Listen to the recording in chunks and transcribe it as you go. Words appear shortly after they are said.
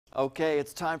Okay,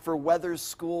 it's time for Weatherz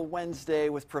School Wednesday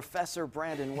with Professor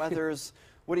Brandon Weatherz.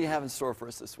 What do you have in store for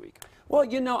us this week? Well,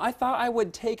 you know, I thought I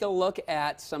would take a look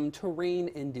at some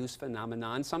terrain-induced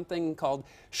phenomenon, something called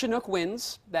Chinook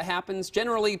winds that happens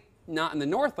generally not in the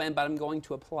Northland, but I'm going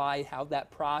to apply how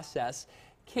that process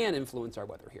can influence our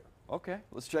weather here. Okay,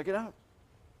 let's check it out.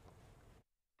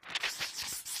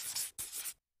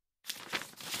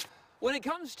 When it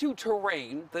comes to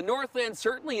terrain, the Northland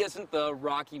certainly isn't the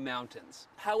Rocky Mountains.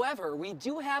 However, we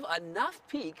do have enough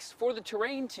peaks for the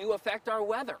terrain to affect our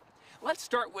weather. Let's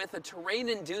start with a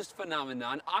terrain-induced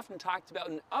phenomenon often talked about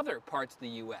in other parts of the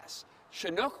U.S.,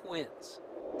 Chinook winds.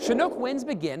 Chinook winds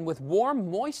begin with warm,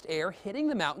 moist air hitting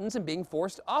the mountains and being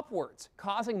forced upwards,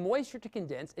 causing moisture to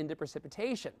condense into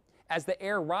precipitation. As the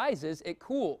air rises, it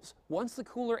cools. Once the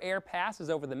cooler air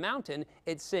passes over the mountain,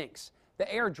 it sinks.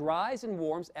 The air dries and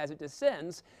warms as it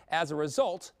descends. As a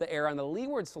result, the air on the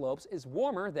leeward slopes is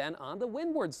warmer than on the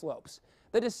windward slopes.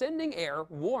 The descending air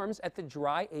warms at the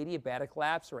dry adiabatic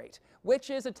lapse rate,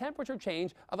 which is a temperature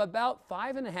change of about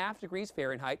 5.5 degrees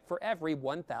Fahrenheit for every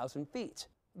 1,000 feet.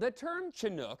 The term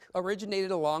Chinook originated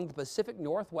along the Pacific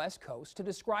Northwest coast to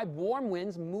describe warm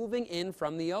winds moving in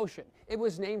from the ocean. It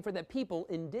was named for the people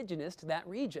indigenous to that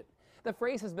region. The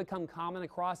phrase has become common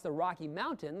across the Rocky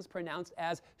Mountains, pronounced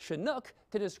as Shi-Nuk,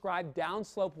 to describe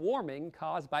downslope warming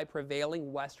caused by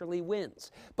prevailing westerly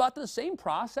winds. But the same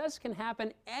process can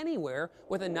happen anywhere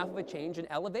with enough of a change in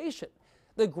elevation.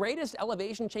 The greatest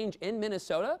elevation change in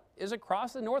Minnesota is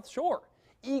across the North Shore.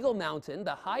 Eagle Mountain,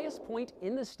 the highest point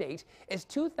in the state, is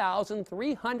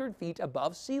 2,300 feet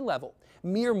above sea level.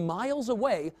 Mere miles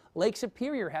away, Lake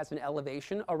Superior has an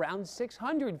elevation around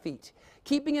 600 feet.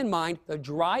 Keeping in mind the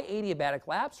dry adiabatic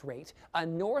lapse rate, a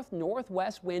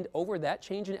north-northwest wind over that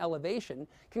change in elevation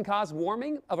can cause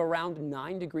warming of around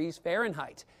 9 degrees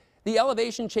Fahrenheit. The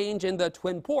elevation change in the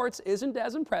Twin Ports isn't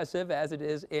as impressive as it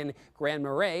is in Grand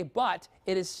Marais, but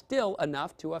it is still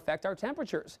enough to affect our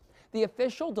temperatures. The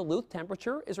official Duluth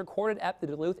temperature is recorded at the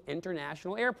Duluth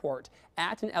International Airport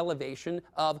at an elevation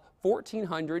of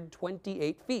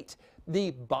 1,428 feet.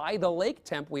 The by the lake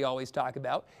temp we always talk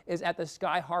about is at the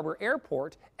Sky Harbor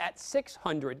Airport at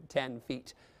 610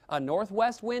 feet. A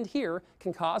northwest wind here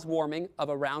can cause warming of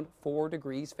around 4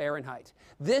 degrees Fahrenheit.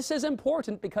 This is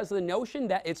important because the notion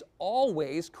that it's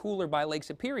always cooler by Lake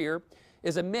Superior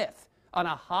is a myth. On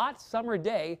a hot summer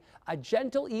day, a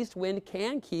gentle east wind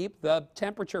can keep the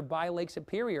temperature by Lake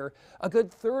Superior a good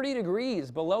 30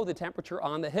 degrees below the temperature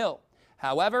on the hill.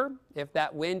 However, if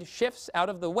that wind shifts out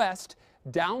of the west,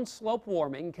 downslope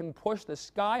warming can push the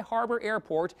Sky Harbor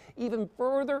Airport even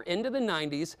further into the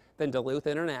 90s than Duluth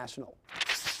International.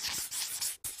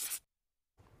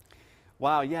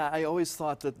 Wow, yeah, I always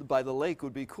thought that by the lake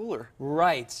would be cooler.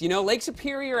 Right. You know, Lake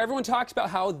Superior, everyone talks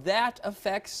about how that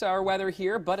affects our weather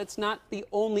here, but it's not the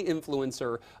only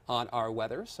influencer on our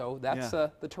weather, so that's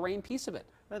the terrain piece of it.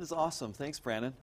 That is awesome. Thanks, Brandon.